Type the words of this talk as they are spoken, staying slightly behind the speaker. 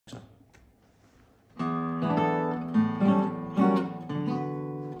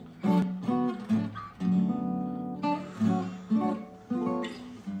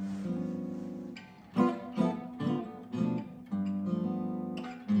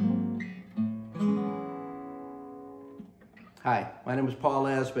Hi, my name is Paul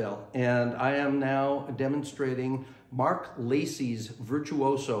Asbell, and I am now demonstrating Mark Lacey's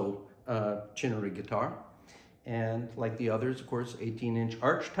Virtuoso chinnery guitar. And like the others, of course, 18-inch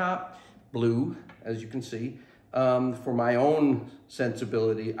arch top, blue, as you can see. For my own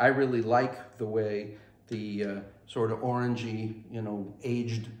sensibility, I really like the way the sort of orangey,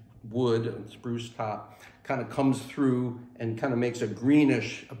 aged wood, spruce top, kind of comes through and kind of makes a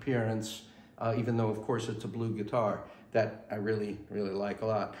greenish appearance, even though, of course, it's a blue guitar. That I really like a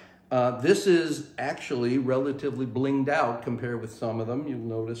lot. This is actually relatively blinged out compared with some of them. You'll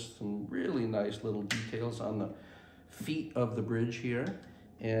notice some really nice little details on the feet of the bridge here,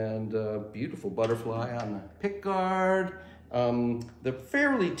 and beautiful butterfly on the pick guard. The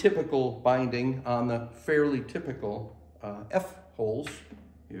fairly typical binding on the fairly typical F holes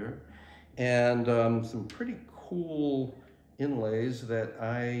here, and some pretty cool inlays that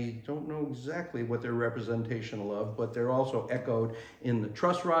I don't know exactly what they're representational of, but they're also echoed in the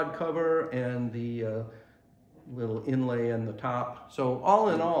truss rod cover and the little inlay in the top. So all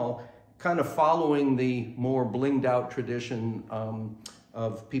in all, kind of following the more blinged out tradition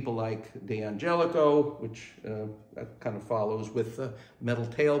of people like D'Angelico, which that kind of follows with the metal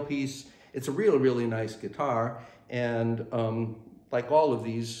tailpiece. It's a really nice guitar, and like all of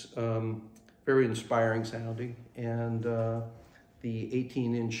these, very inspiring sounding, and the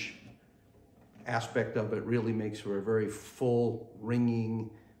 18-inch aspect of it really makes for a very full,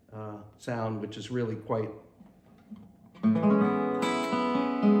 ringing sound, which is really quite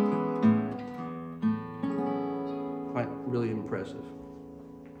really impressive.